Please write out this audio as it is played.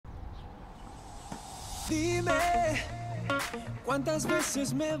Dime, ¿cuántas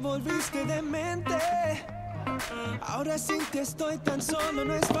veces me volviste demente? Ahora sin ti estoy tan solo,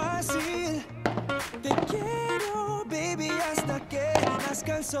 no es fácil. Te quiero, baby, hasta que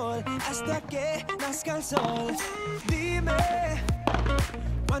nazca el sol, hasta que nazca el sol. Dime,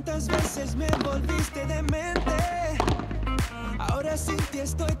 ¿cuántas veces me volviste demente? Ahora sin ti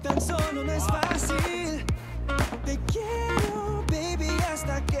estoy tan solo, no es fácil. Te quiero, baby,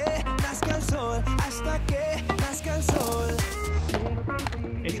 hasta que nazca el sol, hasta que nazca el sol.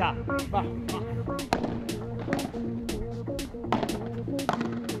 Esa, va.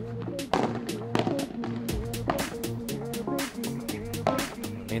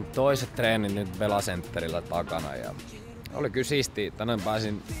 Niin toiset treenit nyt Bela Centerillä takana ja oli kyllä siistiä. Tänään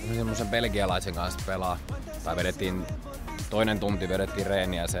pääsin semmosen belgialaisen kanssa pelaa. Tai vedettiin toinen tunti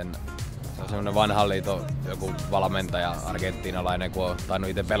reeniä sen. Se on semmonen vanhan liiton joku valmentaja, argentiinalainen, kun on tainnut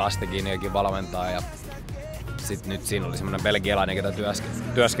ite Belastikin jokin valmentaa. Ja sit nyt siinä oli semmonen belgialainen, ketä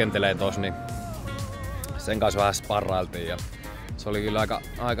työskentelee tossa, niin sen kanssa vähän sparrailtiin. Ja se oli kyllä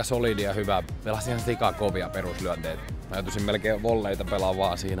aika solidi ja hyvä. Pelasin ihan sikaa kovia peruslyönteitä. Mä joutuisin melkein volleita pelaa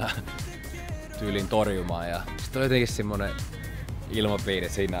vaan siinä tyylin torjumaan. Ja sit oli jotenkin semmonen ilmapiiri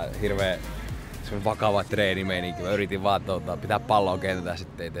siinä, hirveä vakava treenimeininki. Mä yritin vaan pitää palloa kentällä,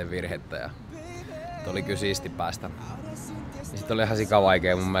 sitten ei tee virhettä. Ja oli kyllä siisti päästä. Ja sit oli ihan sika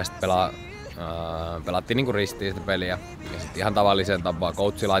vaikea mun mielestä pelattiin niinku ristiin sitä peliä. Ja sit ihan tavalliseen tapaan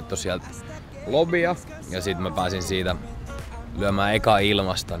coachi laittoi sieltä lobia. Ja sit mä pääsin siitä lyömään eka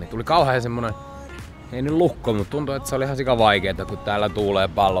ilmasta. Niin tuli kauhean semmonen, ei nyt lukko, mutta tuntui, että se oli ihan sika vaikeeta, kun täällä tuulee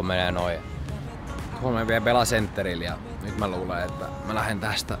pallo menee noin. Huomenna vielä Bela Centerillä ja nyt mä luulen, että mä lähden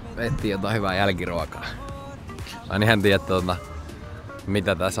tästä etsiä jotain hyvää jälkiruokaa. Mä en ihan tiedä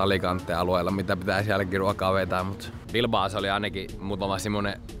mitä tässä Alicante alueella, mitä pitäisi jälkiruokaa vetää, mutta Bilbaassa oli ainakin muutama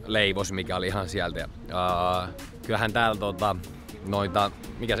semmonen leivos, mikä oli ihan sieltä. Kyllähän täällä noita,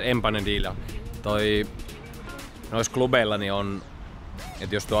 mikä se empanadilla, noissa klubeilla niin on,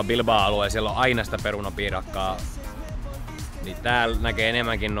 että jos tuo Bilbao-alue, siellä on aina sitä perunapiirakkaa, niin täällä näkee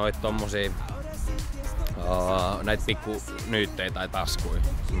enemmänkin noita tommosia näitä pikku nyyttejä tai taskuja,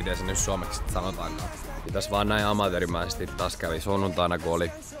 miten se nyt suomeksi sanotaankaan. Ja tässä vaan näin amatöörimäisesti taas kävi sunnuntaina, kun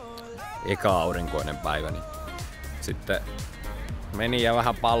oli eka aurinkoinen päivä, niin sitten meni ja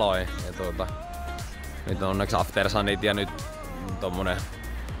vähän paloi. Ja nyt on onneksi aftersunit ja nyt tommonen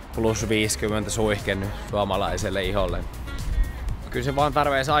plus 50 suihke suomalaiselle iholle. Kyllä se vaan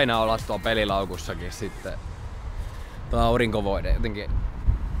tarvees aina olla tuo pelilaukussakin sitten. Tuo aurinkovoide jotenkin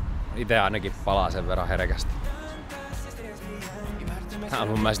ite ainakin palaa sen verran herkästi.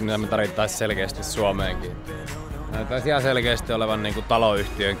 Mun mielestä mitä me tarvittais selkeästi Suomeenkin. Näyttäisi ihan selkeästi olevan niinku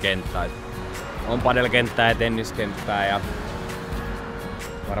taloyhtiön kenttä. On padelkenttää ja tenniskenttää ja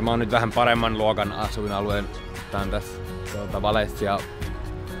varmaan nyt vähän paremman luokan asuinalueen. Tää on tässä Valencia.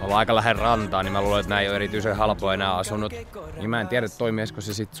 Ollaan aika lähellä rantaa, niin mä luulen, että nää ei ole erityisen halpoa enää asunut. Niin mä en tiedä, toimisiko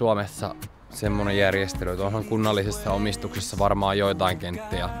se sit Suomessa semmonen järjestely, että onhan kunnallisessa omistuksessa varmaan joitain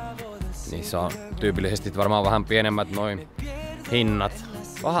kenttiä. Niissä on tyypillisesti varmaan vähän pienemmät noin hinnat.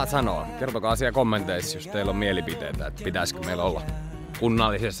 Paha sanoa. Kertokaa siellä kommenteissa, jos teillä on mielipiteitä, että pitäisikö meillä olla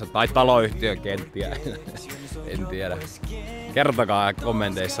kunnallisessa tai taloyhtiön kenttiä. En tiedä. Kertokaa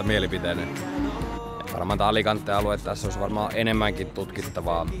kommenteissa mielipiteenne. Varmaan tämä Alicante-alue tässä olisi varmaan enemmänkin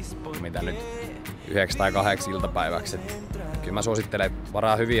tutkittavaa, mitä nyt 9 tai 8 iltapäiväksi. Kyllä mä suosittelen, että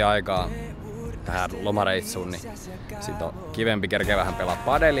varaa hyviä aikaa tähän lomareissuun, niin sit on kivempi kerkeä vähän pelaa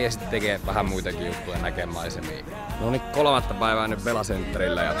padelia ja sitten tekee vähän muitakin juttuja näkemaisemmin. No niin, 3. päivää nyt Bela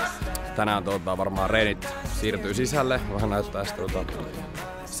Centerillä ja tänään varmaan reenit siirtyy sisälle. Vähän näyttää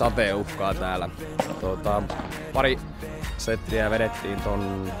sateen uhkaa täällä. Pari settiä vedettiin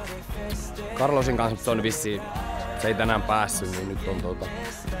ton Carlosin kanssa, mutta se on vissiin, se ei tänään päässyt, niin nyt on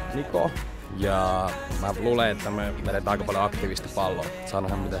Niko. Ja mä luulen, että me vedetään aika paljon aktiivista palloa. Saa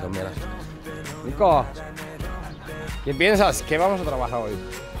nähdä mitä se on mielessä. Nico, ¿qué piensas? ¿Qué vamos a trabajar hoy?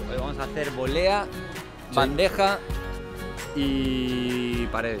 Hoy vamos a hacer volea, bandeja y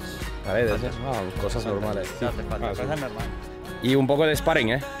paredes. Paredes, cosas normales. Sí, cosas normales. Y un poco de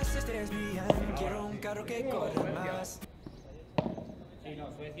sparring, ¿eh? Sí, no,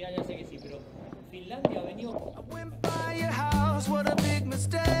 Suecia ya sé que sí, pero Finlandia ha venido.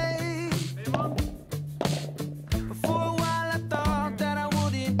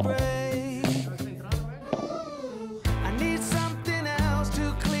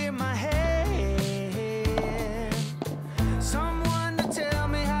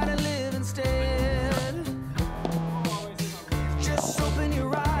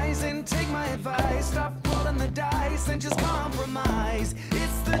 Stop rolling the dice and just compromise.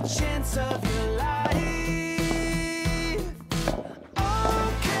 It's the chance of your life.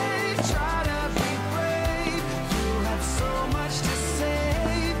 Okay, try to be brave. You have so much to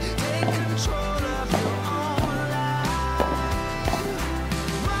save. Take control of your own life.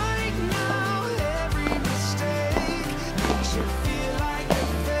 Right now, every mistake makes you feel like a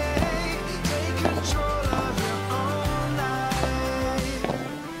fake. Take control of your own life.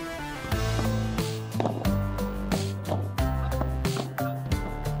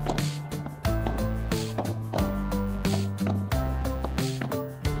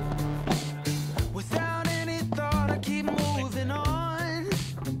 Without any thought, I keep moving on.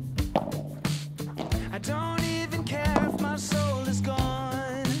 I don't even care if my soul is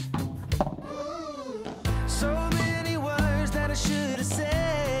gone. So many words that I should have said.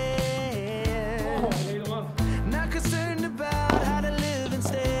 Not concerned about how to live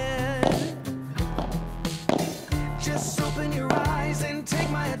instead. Just open your eyes and take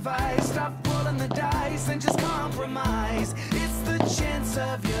my advice. Stop rolling the dice and just compromise. It's the chance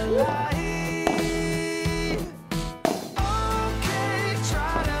of your life. Okay,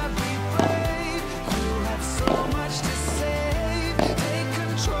 try to be brave. You have so much to save. Take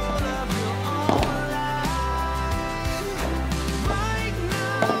control of your own life. Right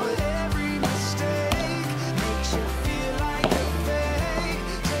now, every mistake makes you feel like a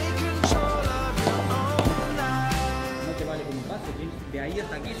fake. Take control of your own life. No te vale como un paso, de ahí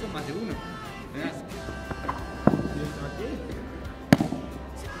hasta aquí son más de uno. ¿Verás?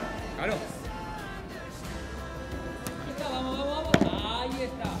 Claro. Ahí está, vamos, vamos, vamos. Ahí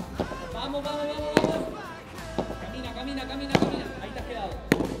está. Vamos, vamos, vamos, vamos. Camina, camina, camina, camina. Ahí te has quedado.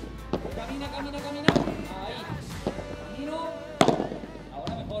 Camina, camina, camina. Ahí. Camino.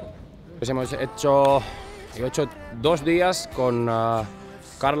 Ahora mejor. Pues hemos hecho 2 días con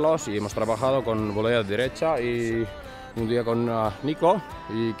Carlos y hemos trabajado con volea de derecha y un día con Nico.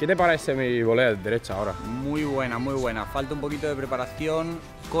 ¿Y qué te parece mi volea de derecha ahora? Muy buena, muy buena. Falta un poquito de preparación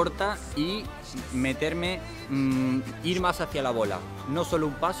corta y meterme, ir más hacia la bola. No solo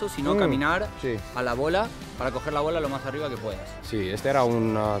un paso, sino caminar sí. a la bola para coger la bola lo más arriba que puedas. Sí, este era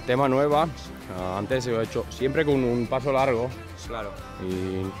un tema nuevo. Antes lo he hecho siempre con un paso largo. Claro.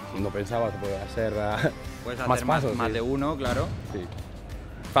 Y no pensaba que podía hacer Puedes más hacer pasos. más Sí. de uno, claro. Sí.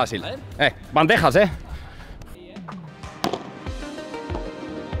 Fácil. A ver. Bandejas,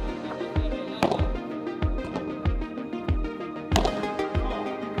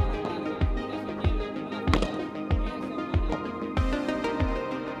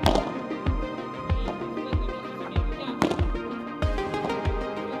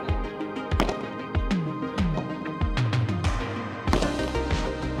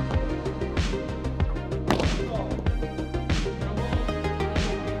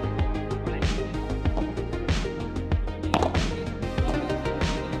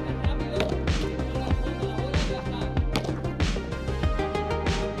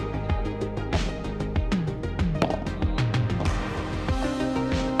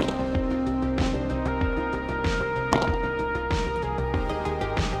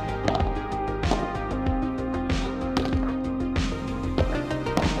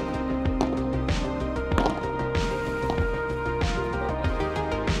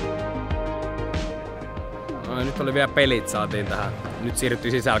 Nyt oli vielä pelit saatiin tähän. Nyt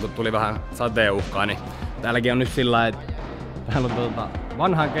siirryttiin sisään, kun tuli vähän sateenuhkaa, niin täälläkin on nyt sillä, että täällä on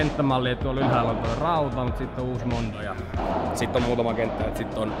vanha kenttämalli, että tuolla ylhäällä on tuo rauta, mutta sitten on uusi monta ja sitten on muutama kenttä, että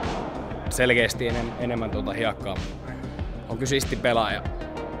sitten on selkeästi enemmän hiekkaa. On kyllä siisti pelaaja.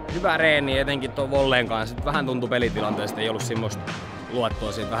 Hyvä reeni etenkin tuon volleen kanssa. Sitten vähän tuntui pelitilanteesta, ei ollut semmoista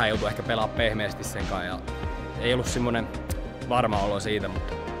luottoa siitä, vähän joutui ehkä pelaa pehmeästi sen kanssa ja ei ollut semmoinen varma olo siitä,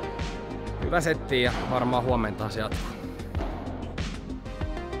 mutta hyvä setti ja varmaan huomenna taas jatkuu.